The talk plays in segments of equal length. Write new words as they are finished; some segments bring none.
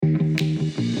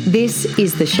This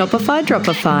is the Shopify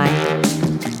Dropify,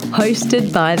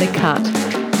 hosted by The Cut.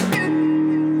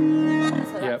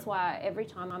 So that's why every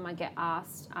time I get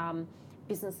asked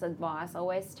business advice, I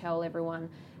always tell everyone,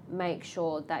 make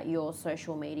sure that your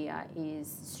social media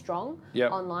is strong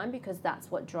online, because that's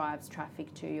what drives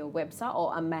traffic to your website,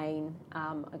 or a main,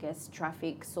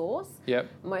 traffic source.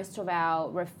 Most of our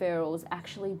referrals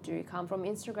actually do come from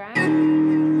Instagram.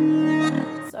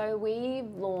 So we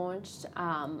launched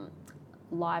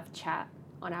live chat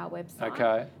on our website.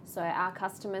 Okay. So our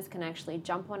customers can actually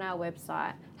jump on our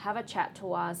website, have a chat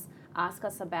to us, ask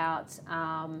us about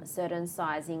certain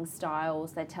sizing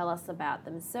styles. They tell us about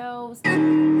themselves.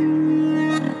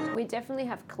 We definitely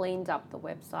have cleaned up the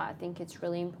website. I think it's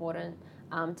really important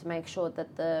to make sure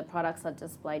that the products are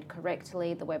displayed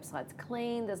correctly, the website's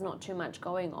clean, there's not too much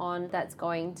going on that's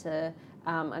going to,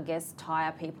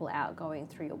 tire people out going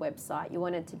through your website. You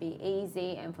want it to be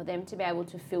easy and for them to be able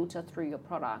to filter through your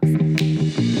products.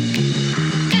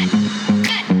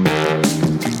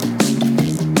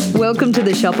 Welcome to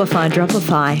the Shopify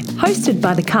Dropify, hosted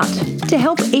by The Cut, to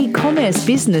help e-commerce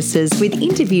businesses with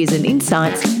interviews and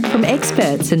insights from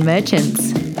experts and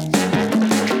merchants.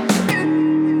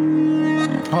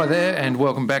 Hi there, and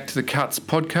welcome back to The Cut's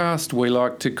podcast. We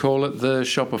like to call it the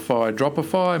Shopify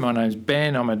Dropify. My name's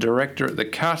Ben. I'm a director at The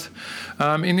Cut.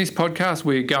 In this podcast,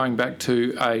 we're going back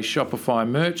to a Shopify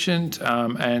merchant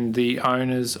and the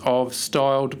owners of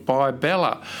Styled by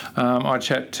Bella. I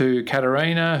chat to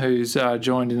Katerina, who's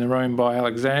joined in the room by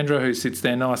Alexandra, who sits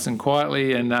there nice and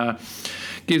quietly and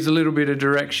gives a little bit of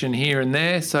direction here and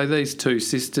there. So these two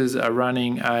sisters are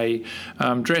running a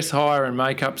dress hire and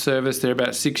makeup service. They're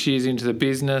about 6 years into the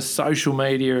business. Social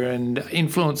media and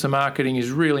influencer marketing is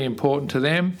really important to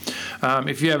them.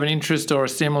 If you have an interest or a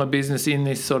similar business in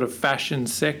this sort of fashion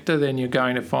sector, then you're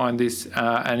going to find this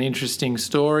an interesting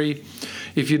story.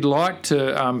 If you'd like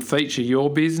to feature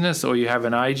your business, or you have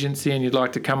an agency and you'd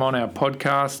like to come on our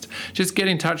podcast, just get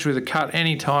in touch with The Cut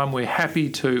anytime. We're happy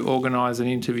to organise an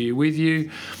interview with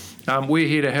you. We're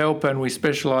here to help, and we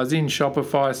specialise in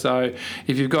Shopify. So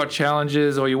if you've got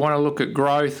challenges, or you want to look at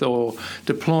growth or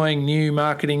deploying new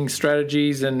marketing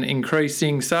strategies and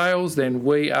increasing sales, then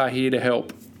we are here to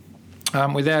help.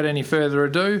 Without any further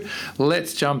ado,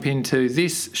 let's jump into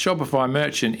this Shopify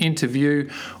merchant interview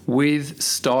with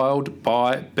Styled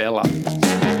by Bella.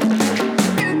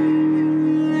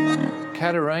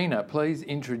 Katerina, please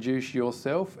introduce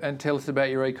yourself and tell us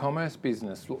about your e-commerce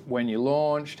business, when you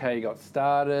launched, how you got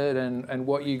started, and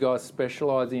what you guys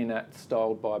specialise in at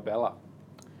Styled by Bella.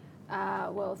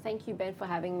 Well, thank you, Ben, for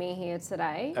having me here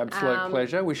today. Absolute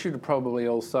pleasure. We should probably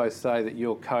also say that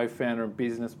your co-founder and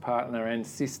business partner and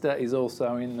sister is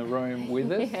also in the room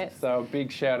with us. Yes. So a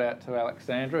big shout out to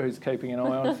Alexandra, who's keeping an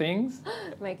eye on things.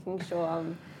 Making sure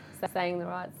I'm saying the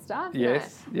right stuff.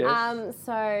 Yes, no.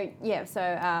 yes.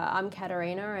 I'm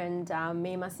Katerina, and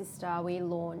me and my sister, we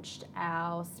launched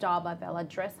our Styled by Bella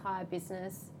dress hire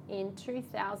business in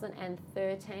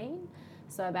 2013.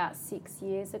 So about 6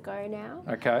 years ago now.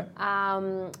 Okay.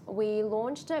 We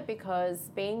launched it because,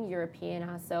 being European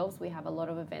ourselves, we have a lot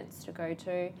of events to go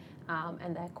to,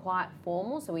 and they're quite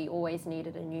formal, so we always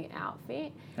needed a new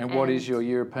outfit. And what is your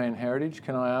European heritage?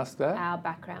 Can I ask that? Our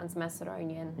background's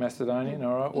Macedonian. Macedonian,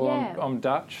 all right. Well, yeah. I'm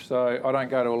Dutch, so I don't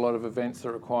go to a lot of events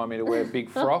that require me to wear big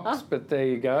frocks, but there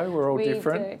you go. We're all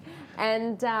different. Do.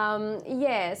 And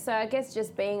so I guess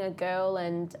just being a girl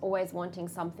and always wanting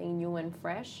something new and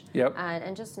fresh,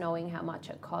 and just knowing how much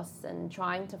it costs and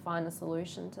trying to find a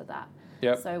solution to that.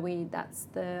 So that's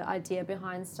the idea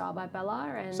behind Styled by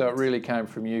Bella. And so it really came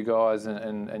from you guys,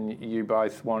 and you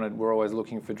both were always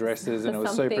looking for dresses, and it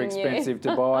was super expensive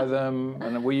to buy them.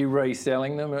 And were you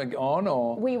reselling them on,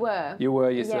 or? We were. You were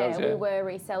yourselves, we were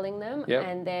reselling them. Yep.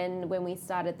 And then when we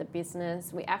started the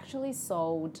business, we actually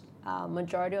sold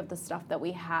majority of the stuff that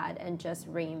we had and just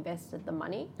reinvested the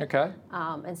money. Okay.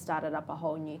 And started up a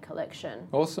whole new collection.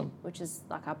 Awesome. Which is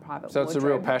like our private So wardrobe. it's a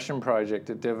real passion project.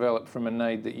 It developed from a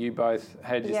need that you both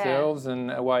had yourselves,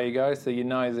 and away you go. So you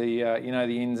know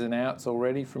the ins and outs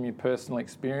already from your personal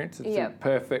experience. It's a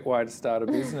perfect way to start a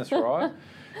business, right?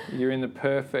 You're in the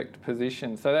perfect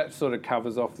position. So that sort of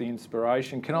covers off the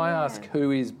inspiration. Can I ask,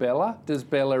 who is Bella? Does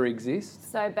Bella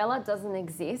exist? So Bella doesn't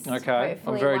exist. Okay,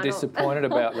 I'm very disappointed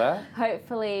about that.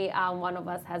 Hopefully one of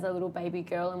us has a little baby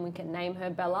girl and we can name her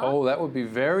Bella. Oh, that would be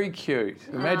very cute.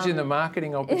 Imagine the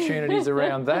marketing opportunities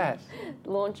around that.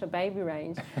 Launch a baby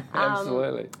range.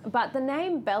 Absolutely. But the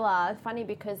name Bella, funny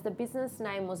because the business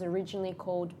name was originally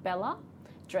called Bella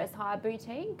Dress Hire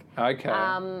Boutique. Okay.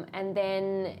 And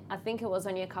then I think it was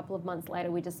only a couple of months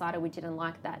later we decided we didn't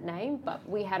like that name, but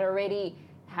we had already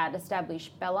had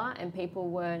established Bella, and people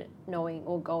weren't knowing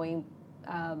or going,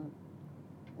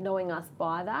 knowing us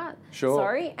by that. Sure.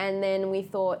 Sorry. And then we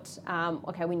thought,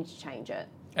 okay, we need to change it.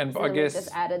 And So I then guess... we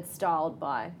just added Styled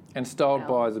By. And Styled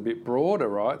By is a bit broader,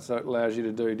 right? So it allows you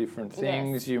to do different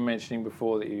things. Yes. You were mentioning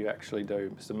before that you actually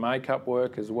do some makeup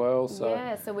work as well. So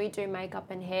Yeah, so we do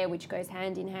makeup and hair, which goes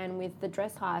hand in hand with the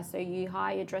dress hire. So you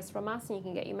hire your dress from us and you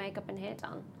can get your makeup and hair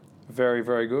done. very,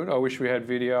 very good. I wish we had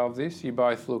video of this. You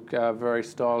both look very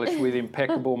stylish with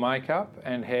impeccable makeup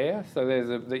and hair. So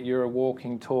that you're a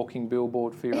walking, talking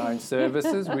billboard for your own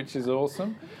services, which is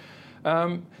awesome.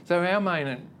 So our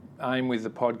main aim with the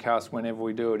podcast whenever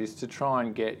we do it is to try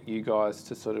and get you guys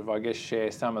to sort of, I guess, share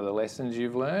some of the lessons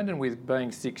you've learned. And with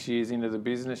being 6 years into the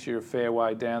business, you're a fair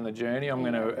way down the journey. I'm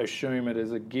going to assume it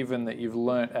as a given that you've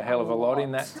learnt a hell of a lot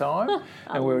in that time.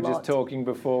 And we were just talking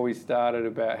before we started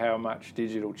about how much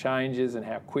digital changes and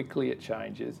how quickly it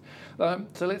changes.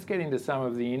 So let's get into some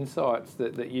of the insights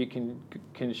that you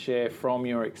can share from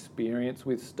your experience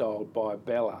with Styled by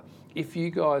Bella. If you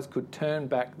guys could turn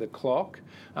back the clock,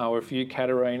 or if you,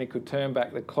 Katerina, could turn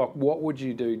back the clock, what would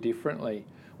you do differently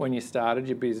when you started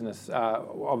your business,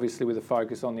 obviously with a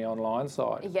focus on the online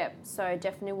side? Yep, so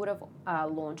definitely would have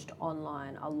launched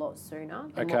online a lot sooner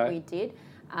than what we did.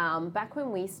 Back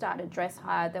when we started Dress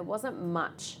Hire, there wasn't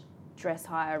much dress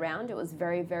hire around. It was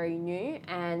very, very new,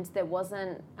 and there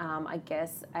wasn't, I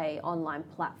guess, a online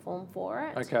platform for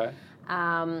it. Okay.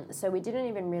 So we didn't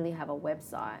even really have a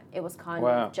website. It was kind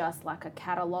of just like a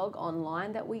catalogue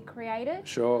online that we created.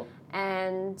 Sure.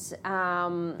 And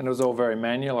it was all very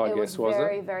manual, I guess, was it?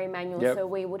 Very, very manual. Yep. So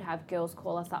we would have girls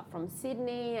call us up from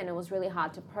Sydney, and it was really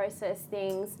hard to process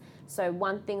things. So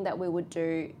one thing that we would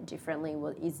do differently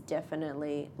is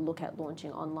definitely look at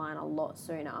launching online a lot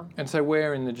sooner. And so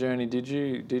where in the journey did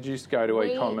you go to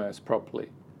e-commerce properly?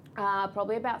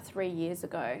 Probably about 3 years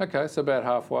ago. Okay, so about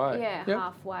halfway. Yeah,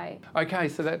 halfway. Okay,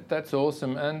 so that's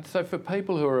awesome. And so for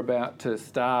people who are about to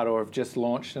start or have just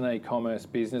launched an e-commerce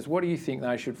business, what do you think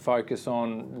they should focus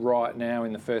on right now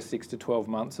in the first 6 to 12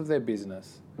 months of their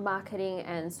business? Marketing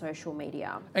and social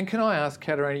media. And can I ask,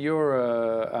 Katerina, you're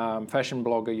a fashion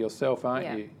blogger yourself,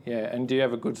 aren't you? Yeah. And do you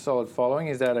have a good solid following?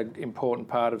 Is that an important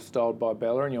part of Styled by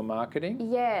Bella and your marketing?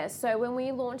 Yeah, so when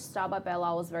we launched Styled by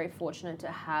Bella, I was very fortunate to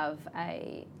have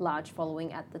a large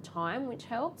following at the time, which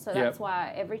helped. So that's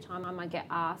why every time I get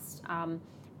asked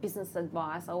business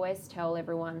advice, I always tell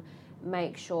everyone,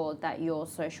 make sure that your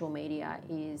social media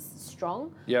is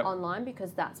strong online,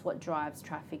 because that's what drives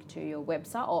traffic to your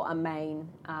website, or a main,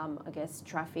 I guess,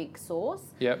 traffic source.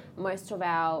 Most of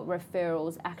our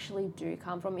referrals actually do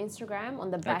come from Instagram. On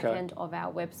the back end of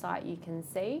our website, you can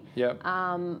see.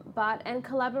 And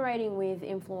collaborating with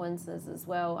influencers as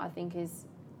well, I think, is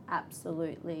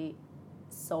absolutely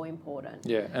so important.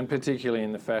 Yeah, and particularly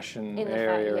in the fashion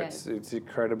area, it's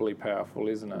incredibly powerful,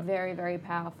 isn't it? Very, very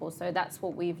powerful. So that's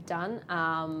what we've done.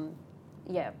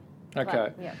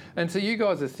 Okay. And so you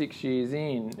guys are 6 years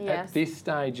in at this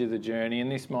stage of the journey,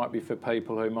 and this might be for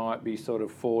people who might be sort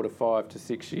of 4 to 5 to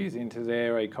 6 years into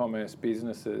their e-commerce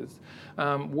businesses.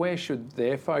 Where should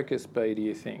their focus be, do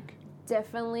you think?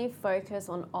 Definitely focus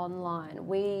on online.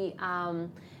 We...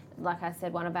 like I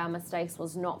said, one of our mistakes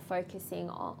was not focusing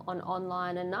on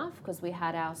online enough, because we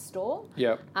had our store.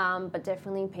 But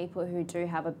definitely people who do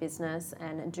have a business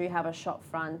and do have a shop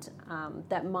front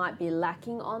that might be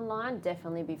lacking online,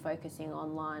 definitely be focusing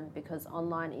online, because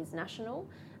online is national.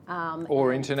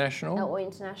 Or international. Or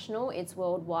international. It's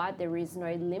worldwide. There is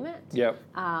no limit.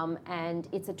 And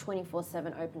it's a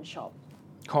 24/7 open shop.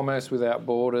 Commerce without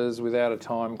borders, without a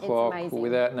time clock,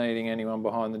 without needing anyone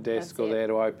behind the desk there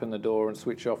to open the door and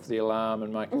switch off the alarm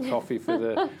and make a coffee for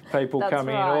the people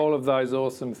coming in. All of those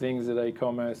awesome things that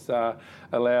e-commerce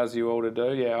allows you all to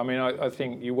do. Yeah, I mean, I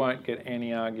think you won't get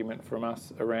any argument from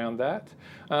us around that.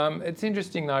 It's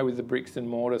interesting, though, with the bricks and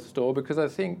mortar store, because I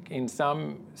think in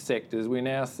some sectors we're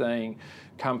now seeing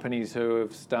companies who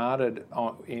have started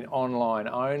in online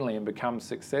only and become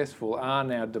successful are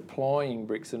now deploying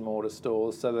bricks and mortar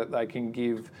stores so that they can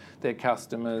give their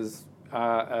customers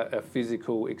a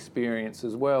physical experience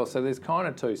as well. So there's kind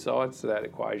of two sides to that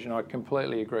equation. I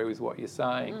completely agree with what you're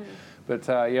saying. But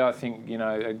I think,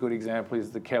 a good example is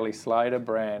the Kelly Slater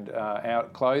brand, our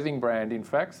clothing brand, in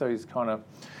fact. So he's kind of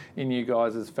in you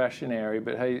guys' fashion area,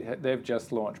 but they've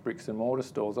just launched bricks and mortar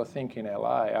stores, I think, in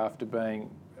LA after being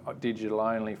digital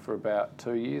only for about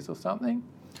 2 years or something.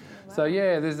 So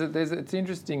it's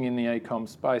interesting in the e-com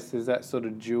space. There's that sort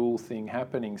of dual thing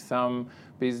happening. Some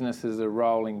businesses are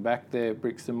rolling back their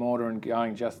bricks and mortar and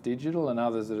going just digital, and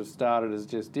others that have started as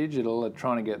just digital are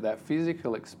trying to get that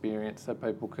physical experience so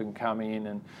people can come in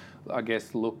and I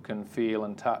guess, look and feel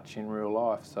and touch in real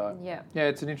life. So Yeah. yeah,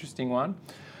 it's an interesting one.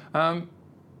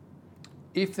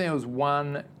 If there was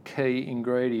one key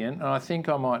ingredient, and I think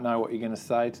I might know what you're going to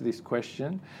say to this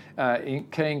question,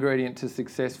 key ingredient to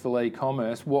successful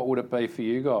e-commerce, what would it be for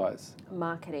you guys?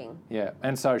 Marketing. Yeah,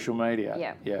 and social media.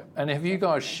 Yeah. Yeah. And have you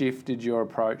guys shifted your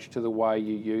approach to the way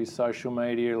you use social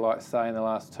media, like say in the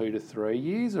last 2 to 3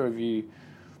 years, or have you?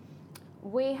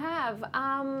 We have.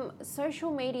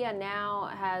 Social media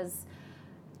now has,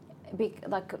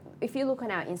 like, if you look on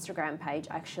our Instagram page,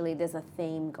 actually, there's a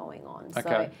theme going on. Okay.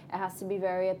 So it has to be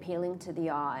very appealing to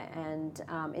the eye, and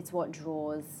it's what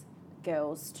draws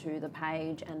girls to the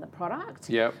page and the product.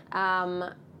 Yep.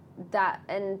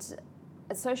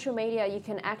 Social media, you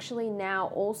can actually now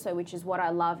also, which is what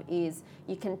I love, is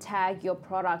you can tag your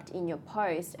product in your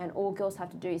post, and all girls have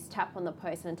to do is tap on the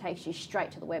post and it takes you straight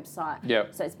to the website.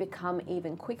 Yep. So it's become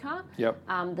even quicker. Yep.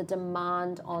 The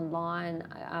demand online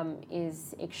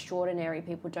is extraordinary.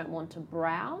 People don't want to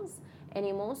browse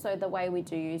anymore. So the way we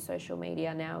do use social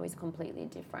media now is completely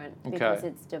different because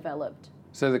it's developed.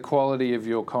 So the quality of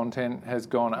your content has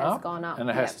gone up, and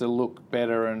it has to look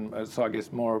better, and it's, I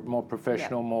guess, more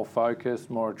professional, more focused,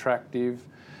 more attractive,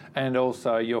 and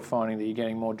also you're finding that you're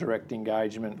getting more direct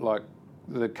engagement, like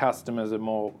the customers are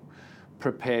more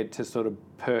prepared to sort of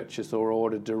purchase or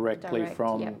order directly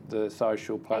from the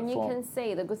social platform. And you can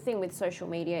see, the good thing with social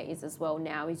media is as well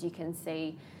now is you can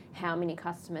see how many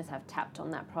customers have tapped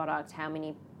on that product, how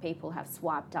many people have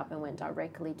swiped up and went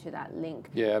directly to that link.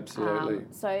 Yeah, absolutely.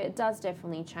 So it does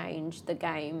definitely change the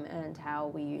game and how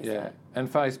we use it. Yeah,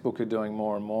 and Facebook are doing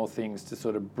more and more things to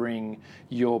sort of bring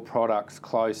your products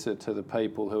closer to the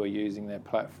people who are using their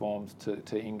platforms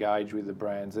to engage with the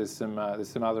brands. There's some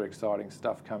other exciting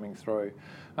stuff coming through.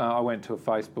 I went to a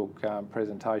Facebook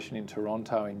presentation in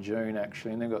Toronto in June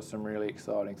actually, and they've got some really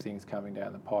exciting things coming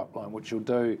down the pipeline, which will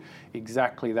do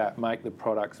exactly that, make the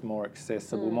products more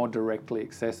accessible, more directly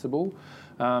accessible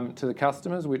to the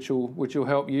customers, which will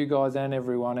help you guys and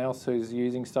everyone else who's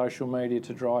using social media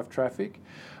to drive traffic.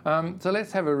 So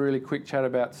let's have a really quick chat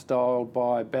about Styled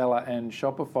by Bella and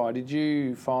Shopify. Did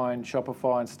you find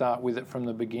Shopify and start with it from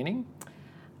the beginning?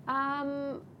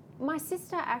 My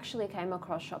sister actually came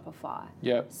across Shopify.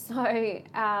 Yep. So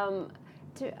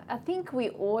I think we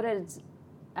ordered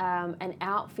an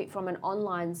outfit from an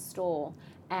online store,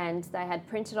 and they had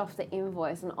printed off the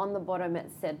invoice, and on the bottom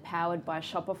it said powered by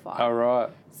Shopify. Oh, right.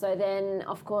 So then,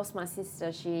 of course, my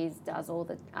sister, she does all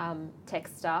the tech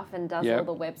stuff and does all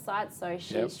the websites. So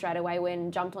she straight away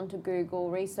jumped onto Google,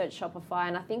 researched Shopify,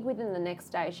 and I think within the next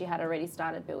day she had already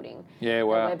started building the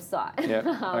website.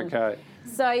 Yeah, okay.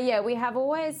 So yeah, we have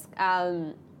always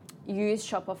used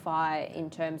Shopify in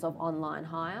terms of online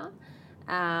hire.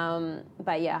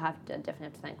 But yeah, I definitely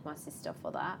have to thank my sister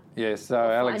for that. Yeah, so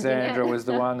Alexandra was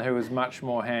the one who was much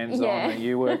more hands-on than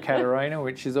you were, Katerina,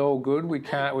 which is all good.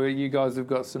 You guys have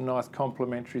got some nice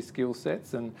complementary skill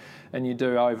sets, and you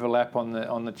do overlap on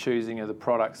the choosing of the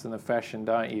products and the fashion,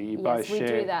 don't you? You both share.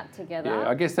 Yes, we do that together. Yeah,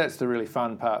 I guess that's the really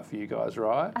fun part for you guys,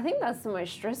 right? I think that's the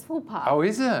most stressful part. Oh,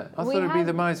 is it? I thought it'd be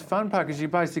the most fun part because you're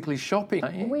basically shopping,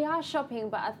 aren't you? We are shopping,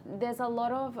 but there's a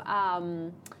lot of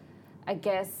I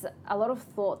guess a lot of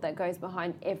thought that goes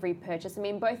behind every purchase. I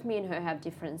mean, both me and her have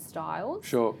different styles.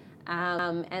 Sure.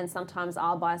 And sometimes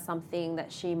I'll buy something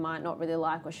that she might not really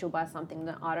like, or she'll buy something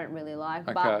that I don't really like.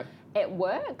 Okay. But it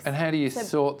works. And how do you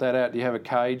sort that out? Do you have a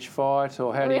cage fight,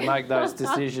 or how do you make those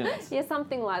decisions? Yeah,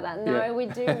 something like that. No, we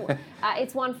do.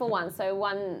 It's 1 for 1. So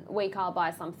 1 week I'll buy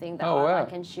something that I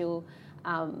like, and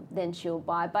then she'll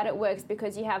buy. But it works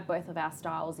because you have both of our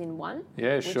styles in one.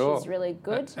 Yeah, sure. Which is really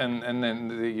good. And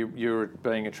then you're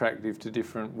being attractive to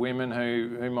different women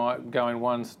who might go in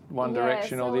one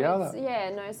direction or the other.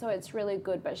 So it's really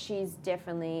good. But she's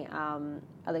definitely,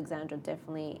 Alexandra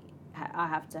definitely, I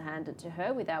have to hand it to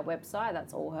her with our website.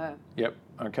 That's all her. Yep.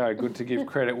 Okay, good to give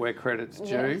credit where credit's due.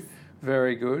 Yes.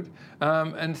 Very good.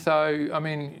 And so, I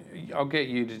mean, I'll get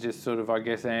you to just sort of, I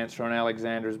guess, answer on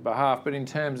Alexandra's behalf, but in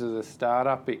terms of the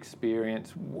startup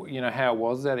experience, how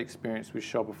was that experience with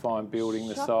Shopify and building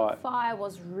the site? Shopify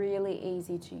was really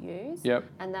easy to use. Yep.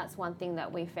 And that's one thing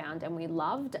that we found and we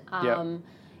loved.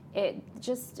 It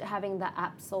just having the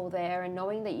apps all there and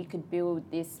knowing that you could build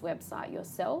this website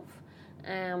yourself.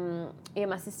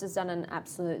 My sister's done an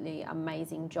absolutely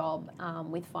amazing job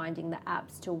with finding the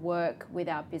apps to work with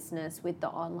our business, with the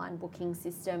online booking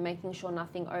system, making sure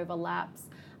nothing overlaps.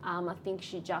 I think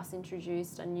she just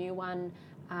introduced a new one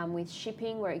with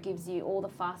shipping, where it gives you all the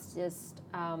fastest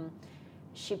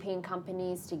shipping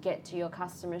companies to get to your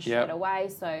customers straight away.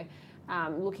 So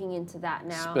looking into that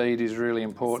now. Speed is really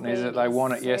important, is it? They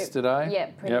want it yesterday. Yeah,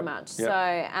 pretty much. Yep.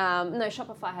 So no,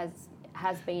 Shopify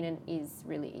has been and is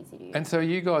really easy to use. And so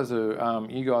you guys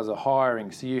are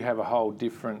hiring. So you have a whole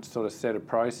different sort of set of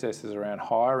processes around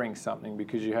hiring something,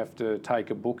 because you have to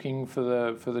take a booking for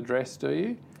the dress, do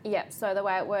you? Yeah, so the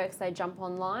way it works, they jump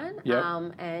online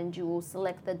and you will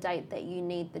select the date that you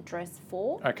need the dress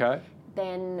for. Okay.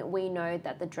 Then we know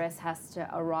that the dress has to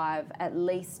arrive at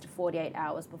least 48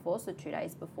 hours before, so 2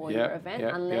 days before your event,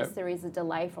 unless there is a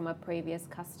delay from a previous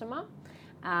customer.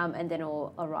 And then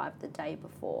it'll arrive the day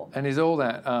before. And is all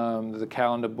that, the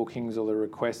calendar bookings or the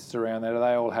requests around that, are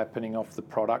they all happening off the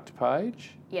product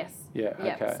page? Yes. Yeah,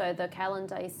 okay. So the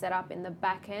calendar is set up in the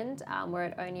back end where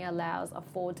it only allows a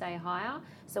 4-day hire.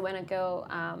 So when a girl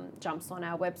jumps on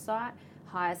our website,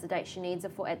 hires the date she needs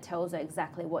it for, it tells her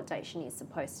exactly what date she needs to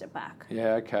post it back.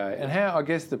 Yeah, okay. And how, I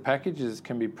guess the packages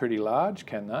can be pretty large,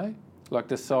 can they? Like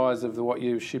the size of what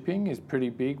you're shipping is pretty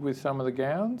big with some of the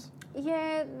gowns?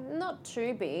 Yeah, not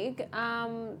too big.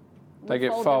 They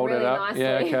get folded really up. nicely.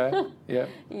 Yeah, okay. Yeah.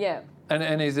 Yeah.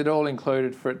 And is it all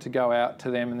included for it to go out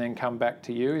to them and then come back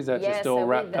to you? Is that just all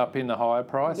wrapped up in the higher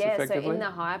price effectively? So in the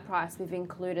higher price, we've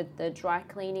included the dry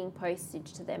cleaning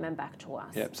postage to them and back to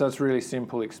us. Yep, so it's a really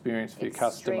simple experience for your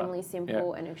customer. Extremely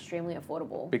simple and extremely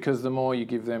affordable. Because the more you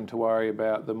give them to worry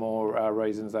about, the more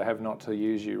reasons they have not to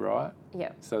use you, right?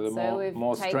 Yep. So the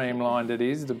more streamlined it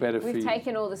is, the better for you. We've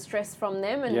taken all the stress from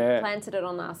them and planted it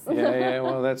on us. Yeah,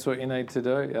 well, that's what you need to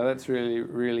do. Yeah, that's really,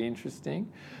 really interesting.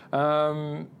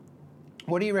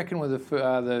 What do you reckon were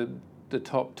the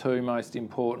top 2 most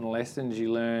important lessons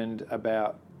you learned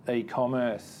about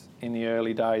e-commerce in the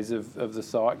early days of the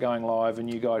site going live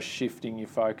and you guys shifting your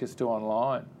focus to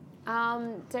online?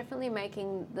 Definitely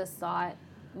making the site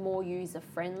more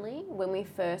user-friendly. When we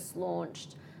first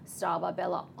launched Style by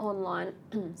Bella online,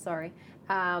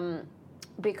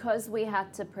 because we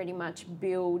had to pretty much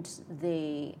build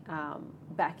the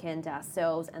back end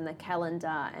ourselves and the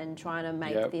calendar and trying to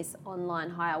make this online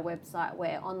hire website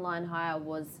where online hire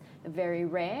was very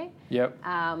rare.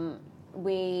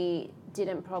 We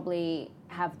didn't probably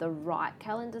have the right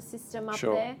calendar system up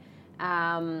there,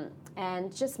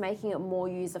 and just making it more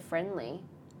user friendly.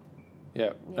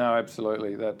 Yeah, no,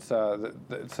 absolutely. It's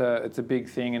a big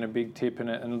thing and a big tip,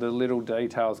 and the little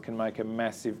details can make a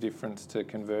massive difference to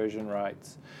conversion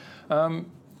rates.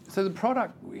 So the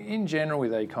product, in general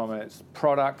with e-commerce,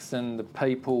 products and the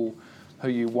people who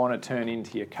you want to turn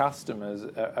into your customers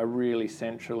are really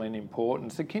central and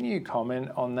important. So can you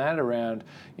comment on that around,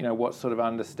 what sort of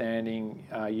understanding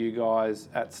you guys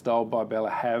at Style by Bella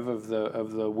have of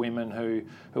the women who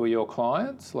are your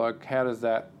clients? Like, how does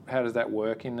that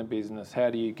work in the business? How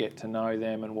do you get to know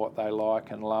them and what they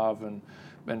like and love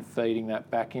and feeding that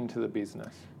back into the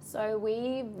business? So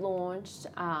we launched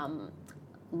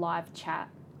live chat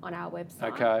on our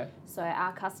website. Okay. So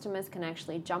our customers can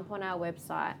actually jump on our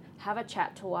website, have a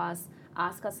chat to us,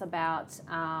 ask us about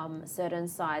certain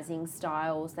sizing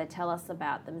styles. They tell us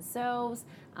about themselves,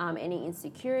 any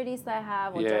insecurities they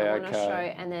have or don't want to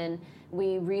show, and then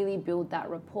we really build that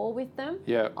rapport with them.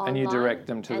 Yeah, and you direct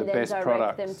them to the best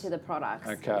products. Them to the products.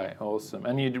 Okay, awesome.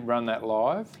 And you run that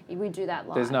live? We do that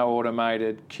live. There's no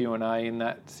automated Q&A in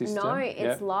that system? No,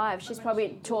 it's live. She's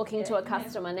probably talking to a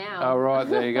customer now. Oh, right,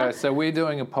 there you go. So we're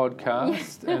doing a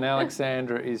podcast and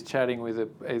Alexandra is chatting with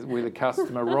a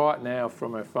customer right now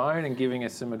from her phone and giving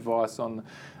us some advice on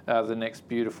the next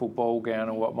beautiful ball gown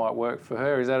and what might work for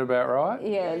her. Is that about right?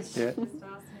 Yes. Yeah.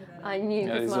 I knew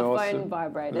because my phone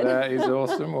vibrated. That is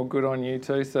awesome. Well, good on you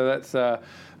too. So that's,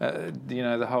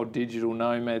 the whole digital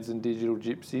nomads and digital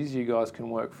gypsies. You guys can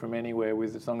work from anywhere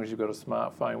with, as long as you've got a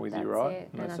smartphone with you, right?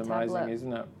 And that's amazing, tablet.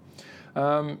 Isn't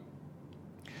it?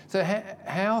 So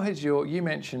how has you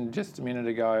mentioned just a minute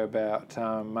ago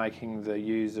about making the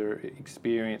user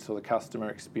experience or the customer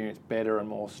experience better and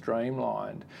more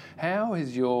streamlined. How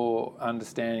has your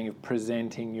understanding of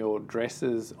presenting your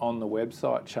dresses on the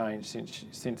website changed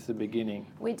since the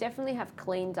beginning? We definitely have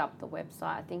cleaned up the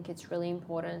website. I think it's really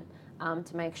important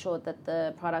to make sure that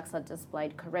the products are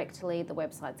displayed correctly, the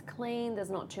website's clean, there's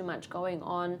not too much going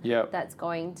on that's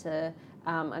going to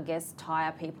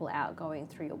tire people out going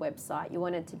through your website. You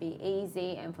want it to be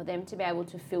easy and for them to be able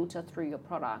to filter through your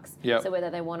products. So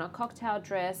whether they want a cocktail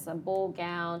dress, a ball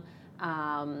gown,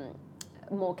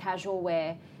 more casual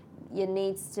wear, it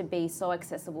needs to be so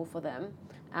accessible for them.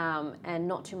 and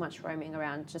not too much roaming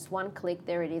around. Just one click,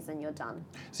 there it is, and you're done.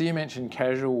 So you mentioned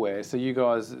casual wear. So you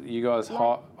guys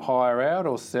hire out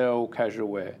or sell casual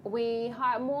wear? We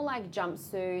hire more like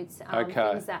jumpsuits,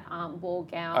 Okay. things that aren't ball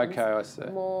gowns. Okay, I see.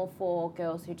 More for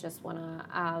girls who just want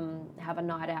to have a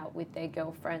night out with their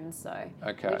girlfriends. So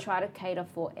Okay. we try to cater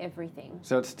for everything.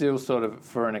 So it's still sort of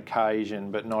for an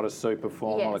occasion, but not a super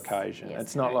formal Yes, occasion. yes,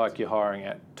 It's not correct. like you're hiring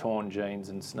out torn jeans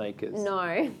and sneakers.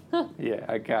 No. Yeah,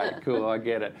 okay, cool, I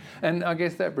get it. And I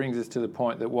guess that brings us to the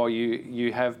point that while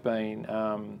you have been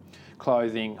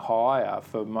clothing hire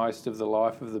for most of the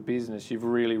life of the business, you've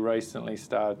really recently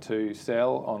started to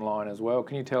sell online as well.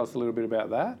 Can you tell us a little bit about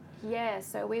that? Yeah,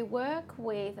 so we work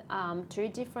with 2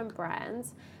 different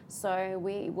brands. So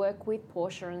we work with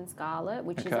Portia and Scarlett,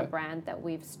 which is Okay. a brand that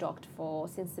we've stocked for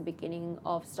since the beginning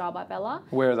of Style by Bella,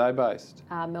 Where are they based?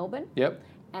 Melbourne. Yep.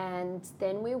 And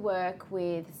then we work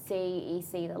with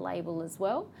CEC, the label as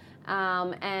well.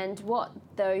 And what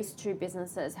those 2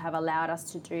 businesses have allowed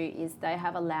us to do is they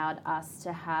have allowed us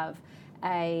to have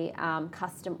a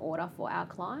custom order for our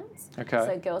clients. Okay.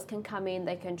 So girls can come in,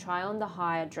 they can try on the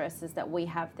hire dresses that we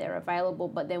have there available,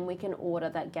 but then we can order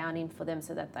that gown in for them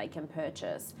so that they can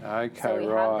purchase. Okay, So we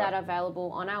right. have that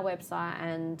available on our website,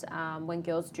 and when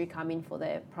girls do come in for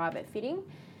their private fitting.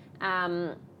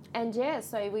 And yeah,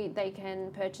 so they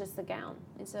can purchase the gown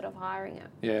instead of hiring it.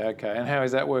 Yeah, okay. And how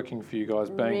is that working for you guys?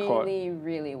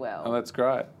 Really well. Oh, that's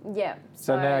great. Yeah.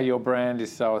 So now your brand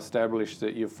is so established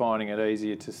that you're finding it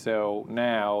easier to sell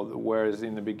now, whereas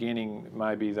in the beginning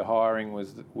maybe the hiring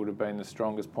would have been the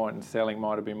strongest point and selling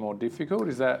might have been more difficult.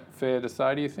 Is that fair to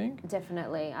say, do you think?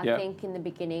 Definitely. I Yep. think in the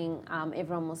beginning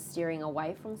everyone was steering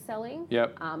away from selling.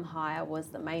 Yep. Hire was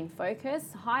the main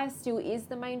focus. Hire still is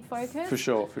the main focus. For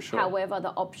sure. However,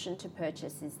 the option to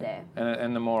purchase is there.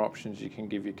 And the more options you can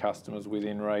give your customers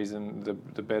within reason,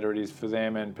 the better it is for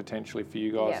them and potentially for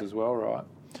you guys Yep. as well, right?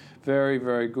 Very,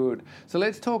 very good. So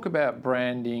let's talk about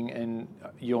branding and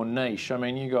your niche. I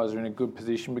mean, you guys are in a good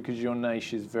position because your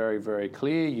niche is very, very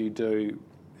clear. You do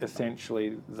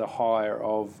essentially the hire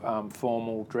of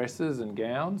formal dresses and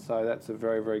gowns, so that's a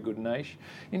very, very good niche.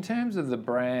 In terms of the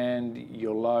brand,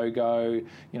 your logo,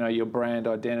 your brand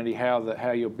identity,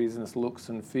 how your business looks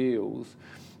and feels,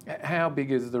 how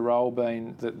big has the role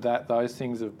been that those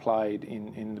things have played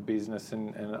in the business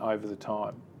and over the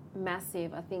time?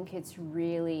 Massive. I think it's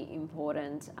really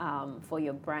important for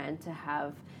your brand to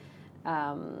have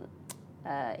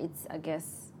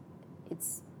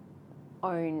its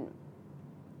own,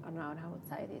 I don't know how I would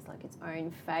say this, like its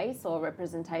own face or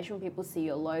representation. When people see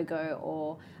your logo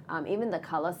or even the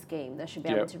colour scheme, they should be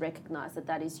able Yep. to recognise that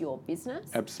that is your business.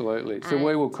 Absolutely. So And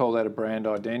we will call that a brand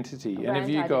identity. And have brand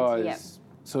you identity, guys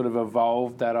sort of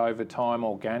evolved that over time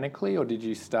organically, or did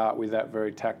you start with that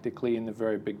very tactically in the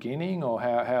very beginning, or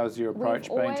how's your approach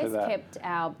We've been to always that? kept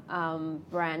our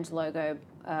brand logo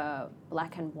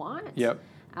black and white. Yep.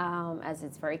 As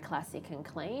it's very classic and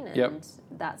clean, and Yep.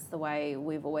 that's the way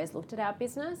we've always looked at our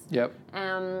business. Yep.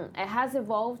 It has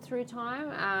evolved through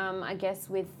time, I guess,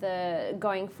 with the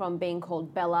going from being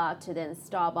called Bella to then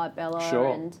Style by Bella, Sure.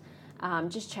 and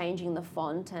just changing the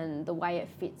font and the way it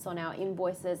fits on our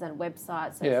invoices and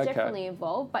websites. So Yeah, it's okay. definitely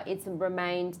evolved, but it's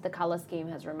remained, the colour scheme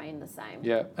has remained the same.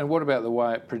 Yeah. And what about the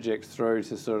way it projects through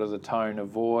to sort of the tone of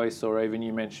voice, or even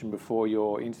you mentioned before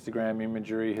your Instagram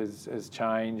imagery has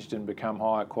changed and become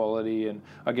higher quality and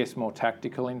I guess more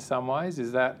tactical in some ways.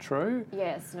 Is that true?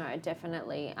 Yes, no,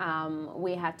 definitely.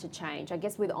 We had to change. I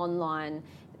guess with online,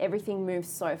 everything moves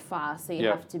so fast, so you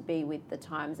Yep. have to be with the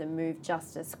times and move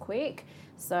just as quick.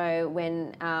 So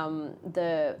when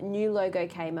the new logo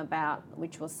came about,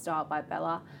 which was Style by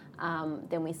Bella,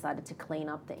 then we started to clean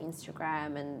up the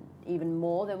Instagram and even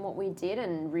more than what we did,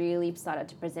 and really started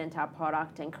to present our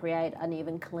product and create an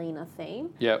even cleaner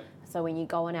theme. Yep. So when you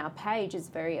go on our page, it's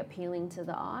very appealing to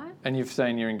the eye. And you've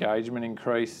seen your engagement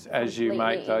increase as you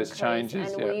make Completely those increased,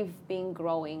 changes. and Yep. we've been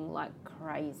growing like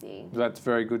crazy. That's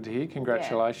very good to hear.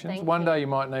 Congratulations. thank One you. day you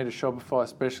might need a Shopify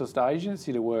specialist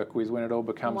agency to work with when it all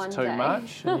becomes One too day.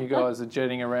 much and you guys are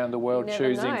jetting around the world You never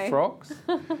choosing know. frocks.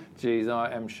 Geez,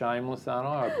 I am shameless, aren't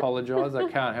I? I apologise. I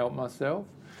can't help myself.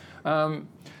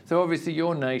 So obviously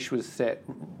your niche was set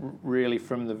really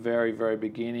from the very, very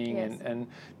beginning, Yes.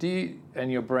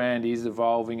 and your brand is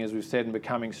evolving, as we've said, and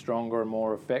becoming stronger and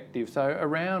more effective. So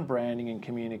around branding and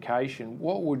communication,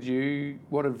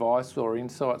 what advice or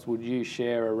insights would you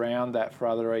share around that for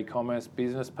other e-commerce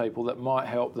business people that might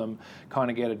help them kind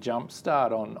of get a jump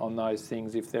start on those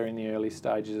things if they're in the early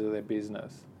stages of their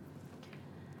business?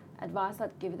 Advice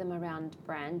I'd give them around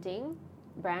branding.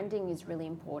 Branding is really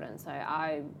important. So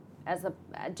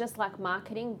just like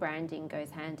marketing, branding goes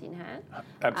hand in hand.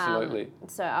 Absolutely.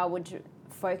 So I would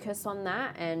focus on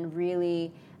that and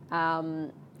really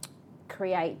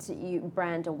create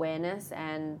brand awareness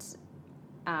and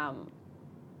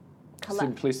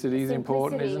simplicity is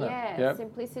important, isn't it? Yeah, yep.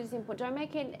 Simplicity is important.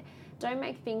 Don't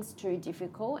make things too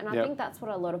difficult, and I think that's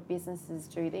what a lot of businesses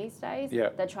do these days.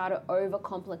 Yep. They try to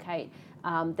overcomplicate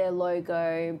their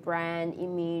logo, brand,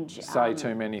 image. Say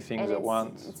too many things at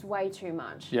once. It's way too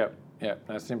much. Yep. Yeah,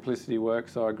 no, simplicity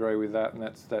works. I agree with that, and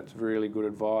that's really good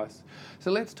advice.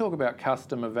 So let's talk about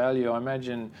customer value. I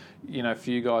imagine, for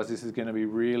you guys, this is going to be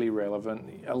really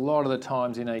relevant. A lot of the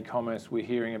times in e-commerce, we're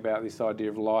hearing about this idea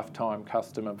of lifetime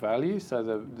customer value. So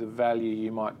the value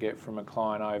you might get from a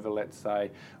client over, let's say,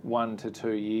 1 to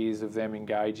 2 years of them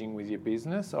engaging with your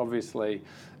business. Obviously,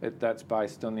 that's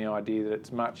based on the idea that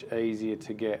it's much easier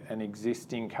to get an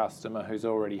existing customer who's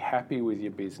already happy with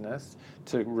your business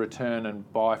to return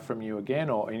and buy from you again,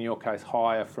 or in your case,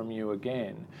 hire from you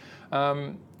again.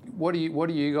 What do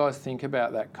you guys think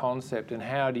about that concept, and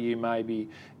how do you maybe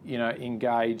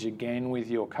engage again with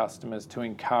your customers to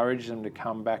encourage them to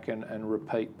come back and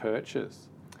repeat purchase?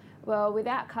 Well,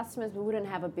 without customers, we wouldn't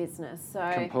have a business.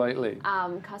 So completely.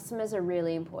 Customers are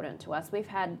really important to us. We've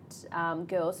had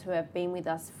girls who have been with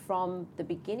us from the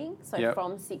beginning, so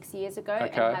from 6 years ago,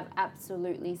 and have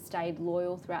absolutely stayed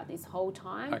loyal throughout this whole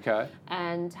time.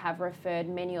 And have referred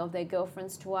many of their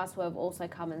girlfriends to us who have also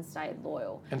come and stayed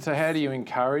loyal. And so how do you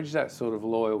encourage that sort of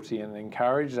loyalty and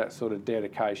encourage that sort of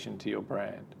dedication to your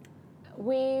brand?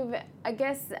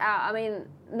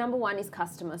 Number one is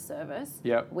customer service.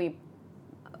 Yep.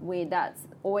 That's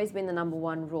always been the number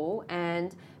one rule,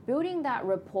 and building that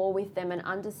rapport with them and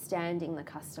understanding the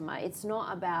customer. It's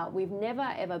not about, we've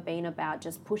never ever been about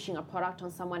just pushing a product on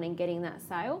someone and getting that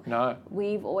sale. No.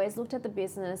 We've always looked at the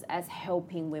business as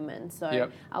helping women.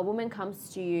 So a woman comes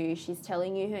to you, she's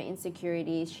telling you her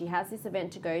insecurities, she has this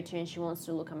event to go to and she wants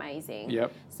to look amazing.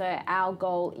 Yep. So our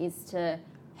goal is to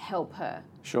help her.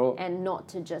 Sure. And not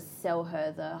to just sell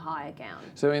her the higher gown.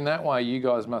 So in that way, you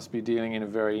guys must be dealing in a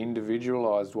very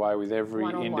individualised way with every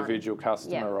individual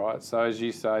customer, right? So as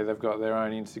you say, they've got their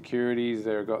own insecurities,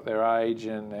 they've got their age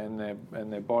and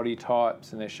their body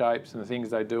types and their shapes and the things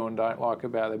they do and don't like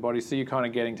about their body. So you're kind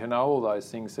of getting to know all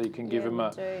those things, so you can give them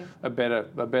a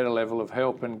better level of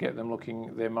help and get them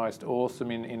looking their most awesome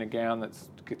in a gown that's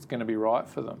going to be right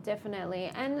for them.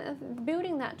 Definitely. And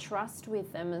building that trust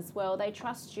with them as well. They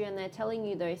trust you and they're telling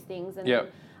you those things, and then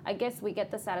I guess we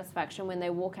get the satisfaction when they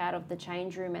walk out of the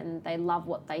change room and they love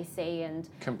what they see and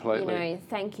completely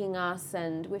thanking us.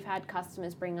 And we've had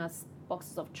customers bring us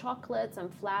boxes of chocolates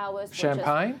and flowers.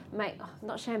 Champagne?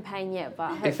 Not champagne yet,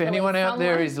 but if anyone out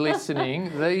there is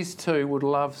listening, these two would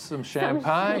love some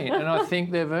champagne, and I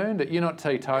think they've earned it. You're not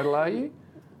teetotal, are you?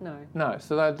 No,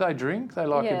 so they drink, they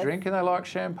like a drink, and they like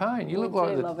champagne. You look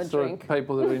like the sort of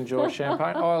people that enjoy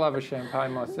champagne. I love a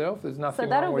champagne myself. There's nothing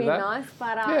wrong with that. So that'll be nice,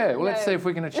 but... let's see if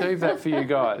we can achieve that for you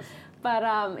guys.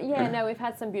 But we've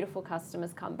had some beautiful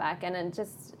customers come back, and it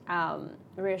just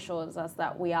reassures us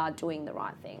that we are doing the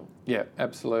right thing. Yeah,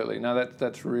 absolutely. No,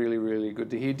 that's really, really good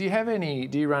to hear. Do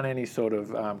you run any sort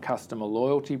of customer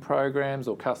loyalty programs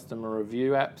or customer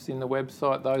review apps in the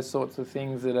website, those sorts of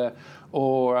things that are,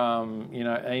 or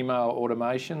email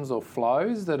automations or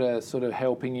flows that are sort of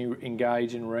helping you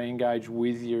engage and re-engage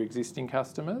with your existing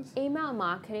customers? Email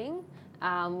marketing.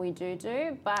 We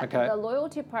do, but the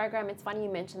loyalty program, it's funny you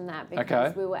mentioned that,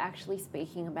 because we were actually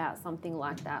speaking about something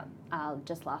like that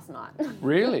just last night.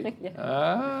 Really?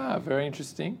 Very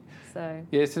interesting. So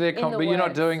so they're but you're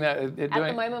not doing that. At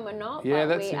the moment we're not, but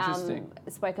that's interesting.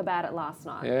 We spoke about it last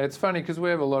night. Yeah, it's funny because we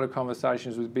have a lot of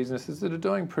conversations with businesses that are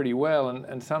doing pretty well,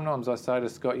 and sometimes I say to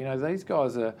Scott, these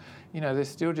guys are, they're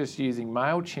still just using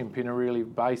MailChimp in a really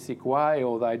basic way,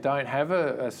 or they don't have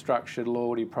a structured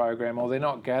loyalty program, or they're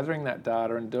not gathering that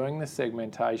data and doing the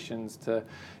segmentations to,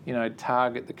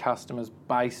 target the customers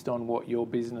based on what your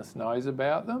business knows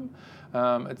about them.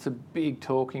 It's a big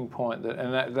talking point,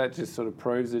 that just sort of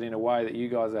proves it in a way that you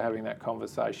guys are having that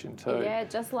conversation too. Yeah,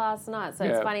 just last night. So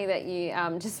it's funny that you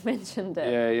just mentioned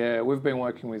it. Yeah. We've been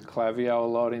working with Klaviyo a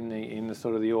lot in the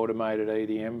sort of the automated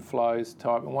EDM flows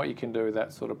type, and what you can do with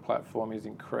that sort of platform is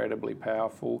incredibly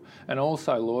powerful. And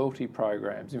also loyalty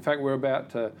programs. In fact, we're about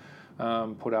to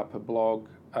put up a blog.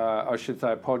 I should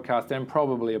say a podcast and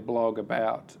probably a blog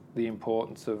about the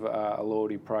importance of a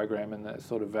loyalty program and the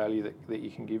sort of value that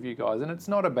you can give you guys. And it's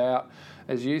not about,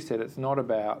 as you said, it's not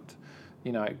about,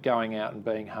 going out and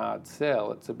being hard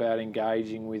sell. It's about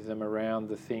engaging with them around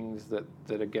the things that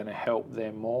are going to help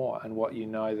them more and what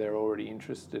they're already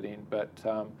interested in. But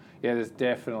there's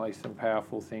definitely some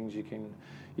powerful things you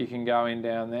you can go in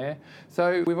down there.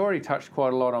 So we've already touched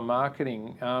quite a lot on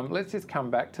marketing. Let's just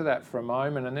come back to that for a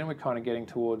moment, and then we're kind of getting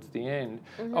towards the end.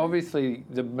 Obviously,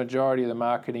 the majority of the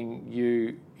marketing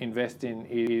you invest in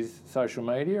is social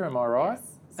media, am I right?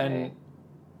 Yes. And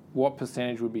what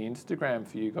percentage would be Instagram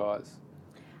for you guys?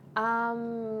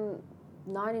 99%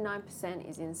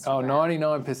 is Instagram. Oh,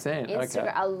 99%.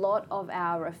 Okay. A lot of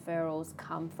our referrals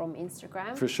come from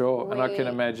Instagram. For sure. And I can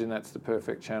imagine that's the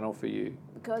perfect channel for you.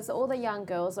 Because all the young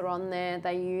girls are on there,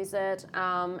 they use it.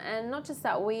 And not just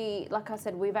that, like I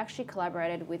said, we've actually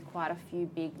collaborated with quite a few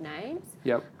big names.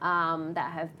 Yep.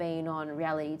 That have been on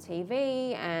reality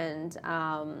TV and,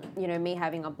 me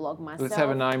having a blog myself. Let's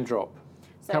have a name drop.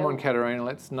 Come on, Katerina,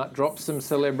 let's drop some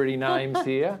celebrity names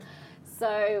here.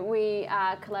 So we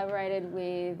collaborated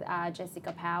with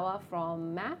Jessica Power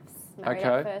from Maths, Married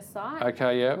at First Sight.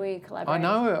 Okay, yeah. We collaborated.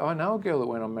 I know a girl that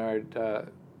went on Married, Mel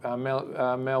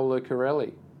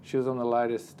Lucarelli. She was on the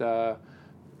latest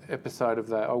episode of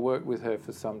that. I worked with her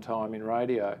for some time in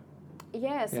radio.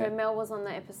 Yeah, so Mel was on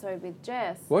the episode with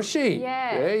Jess. Was she?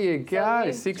 Yeah. There you go,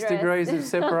 So 6 degrees of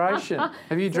separation.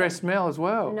 Have you dressed Mel as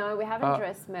well? No, we haven't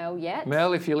dressed Mel yet.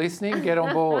 Mel, if you're listening, get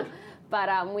on board. But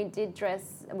we've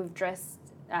dressed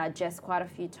Jess quite a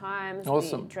few times.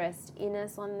 Awesome. We dressed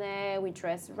Ines on there. We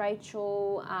dressed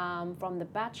Rachel from The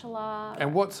Bachelor.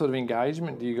 And what sort of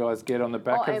engagement do you guys get on the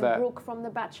back of that? And Brooke from The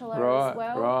Bachelor as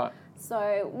well. Right.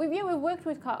 So we've worked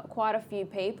with quite a few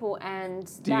people, and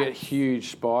do you get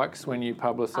huge spikes when you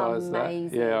publicise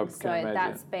that? Yeah, I can imagine.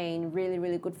 That's been really,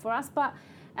 really good for us. But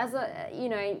as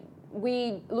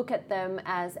we look at them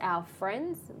as our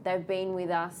friends. They've been with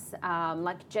us.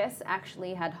 Like Jess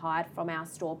actually had hired from our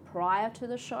store prior to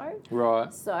the show.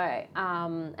 Right. So,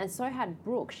 and so had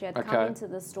Brooke. She had come into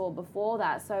the store before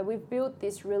that. So we've built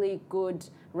this really good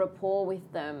rapport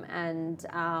with them, and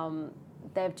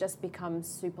they've just become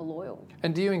super loyal.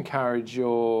 And do you encourage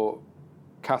your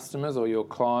customers or your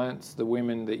clients, the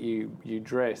women that you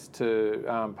dress,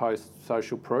 to post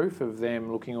social proof of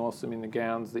them looking awesome in the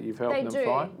gowns that you've helped them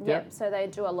find? Yep. So they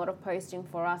do a lot of posting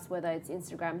for us, whether it's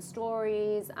Instagram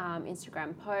stories,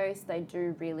 Instagram posts. They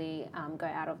do really go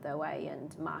out of their way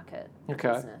and market the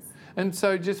business. And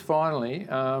so just finally,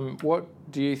 what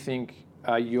do you think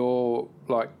are your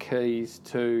keys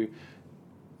to...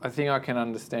 I think I can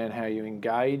understand how you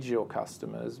engage your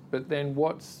customers, but then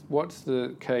what's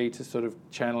the key to sort of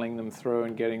channeling them through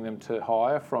and getting them to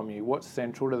hire from you? What's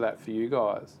central to that for you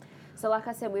guys? So like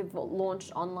I said, we've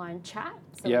launched online chat,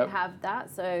 so we have that.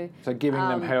 So giving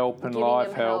them help and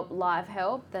live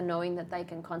help. They're knowing that they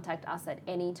can contact us at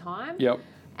any time. Yep.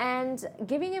 And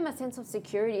giving them a sense of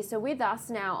security. So with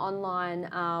us now online,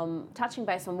 touching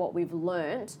base on what we've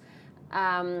learnt,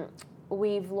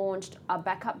 we've launched a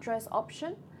backup dress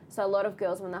option. So a lot of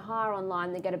girls, when they hire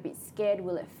online, they get a bit scared.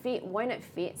 Will it fit? Won't it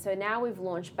fit? So now we've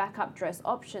launched backup dress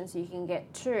options, so you can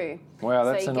get two. Wow,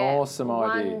 that's an awesome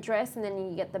idea. One dress, and then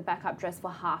you get the backup dress for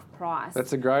half price.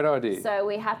 That's a great idea. So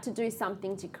we had to do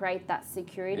something to create that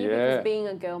security, because being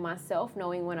a girl myself,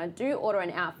 knowing when I do order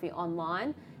an outfit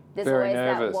online, there's always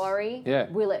that worry,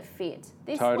 will it fit?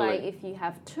 This way, if you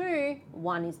have two,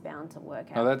 one is bound to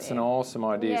work out. Oh, that's an awesome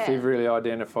idea. Yeah. So you've really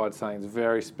identified something that's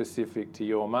very specific to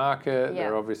your market.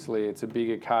 Yeah. Obviously, it's a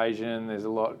big occasion. There's a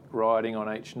lot riding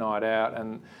on each night out,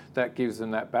 and that gives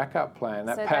them that backup plan,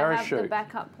 that parachute. So they have the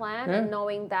backup plan, and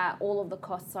knowing that all of the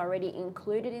costs are already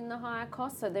included in the higher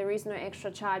cost, so there is no extra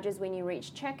charges when you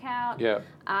reach checkout. Yeah.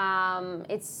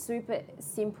 It's super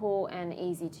simple and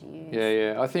easy to use.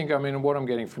 Yeah. I think, what I'm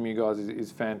getting from you guys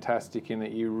is fantastic, in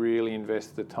that you really invest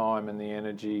the time and the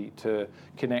energy to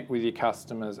connect with your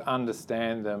customers,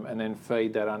 understand them, and then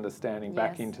feed that understanding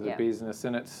back into the business.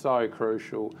 And it's so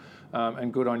crucial,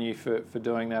 and good on you for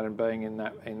doing that and being in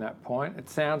that point. It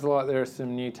sounds like there are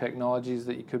some new technologies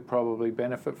that you could probably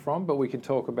benefit from, but we can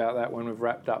talk about that when we've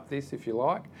wrapped up this, if you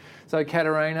like. So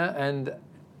Katerina and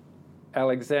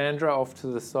Alexandra off to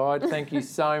the side, thank you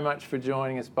so much for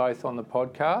joining us both on the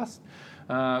podcast.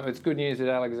 It's good news that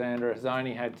Alexandra has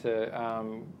only had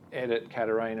to edit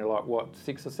Katerina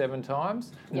 6 or 7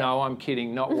 times? Yep. No, I'm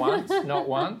kidding, not once, not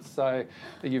once. So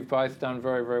you've both done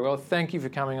very, very well. Thank you for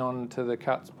coming on to the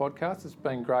Cuts podcast. It's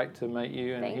been great to meet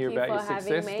you and hear about your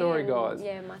success story, guys.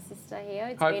 Yeah, my sister here.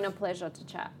 It's been a pleasure to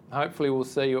chat. Hopefully we'll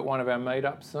see you at one of our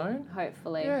meetups soon.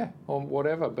 Hopefully. Yeah, or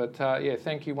whatever. But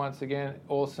thank you once again.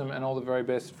 Awesome, and all the very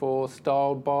best for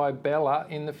Styled by Bella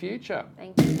in the future.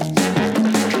 Thank you.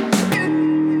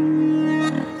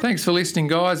 Thanks for listening,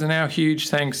 guys, and our huge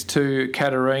thanks to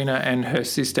Katerina and her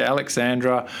sister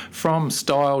Alexandra from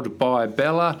Styled by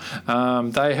Bella.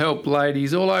 They help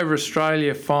ladies all over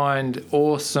Australia find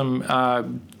awesome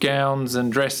gowns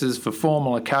and dresses for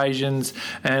formal occasions,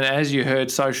 and as you heard,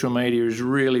 social media is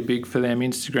really big for them.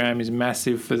 Instagram is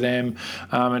massive for them.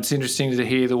 It's interesting to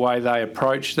hear the way they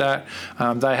approach that.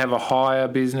 They have a hire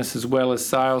business as well as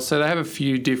sales, so they have a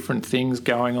few different things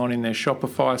going on in their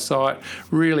Shopify site.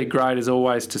 Really great as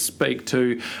always to speak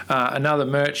to another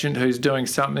merchant who's doing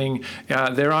something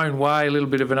their own way, a little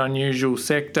bit of an unusual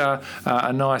sector,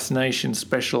 a nice niche and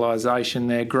specialisation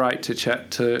there. Great to chat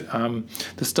to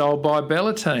the Styled by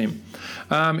Bella team.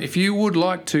 If you would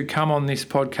like to come on this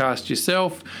podcast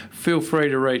yourself, feel free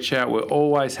to reach out. We're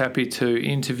always happy to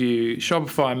interview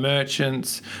Shopify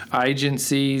merchants,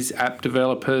 agencies, app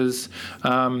developers.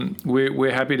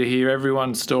 We're happy to hear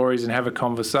everyone's stories and have a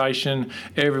conversation.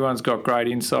 Everyone's got great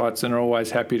insights and are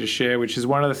always happy to share, which is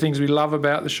one of the things we love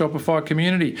about the Shopify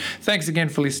community. Thanks again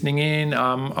for listening in.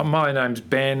 My name's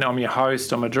Ben. I'm your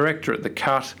host. I'm a director at The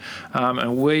Cut,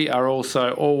 and we are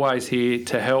also always here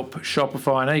to help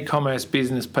Shopify and e-commerce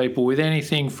business people with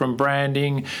anything from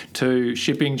branding to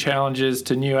shipping challenges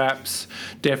to new apps,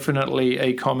 definitely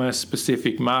e-commerce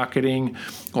specific marketing,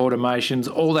 automations,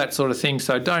 all that sort of thing.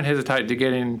 So don't hesitate to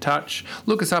get in touch.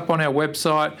 Look us up on our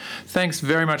website. Thanks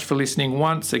very much for listening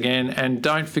once again, and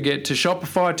don't forget to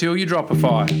Shopify till you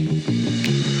dropify.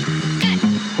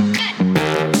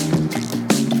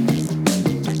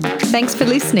 Thanks for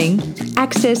listening.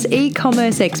 Access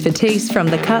e-commerce expertise from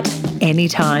The Cut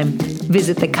anytime.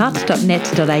 Visit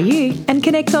thecut.net.au and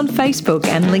connect on Facebook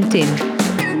and LinkedIn.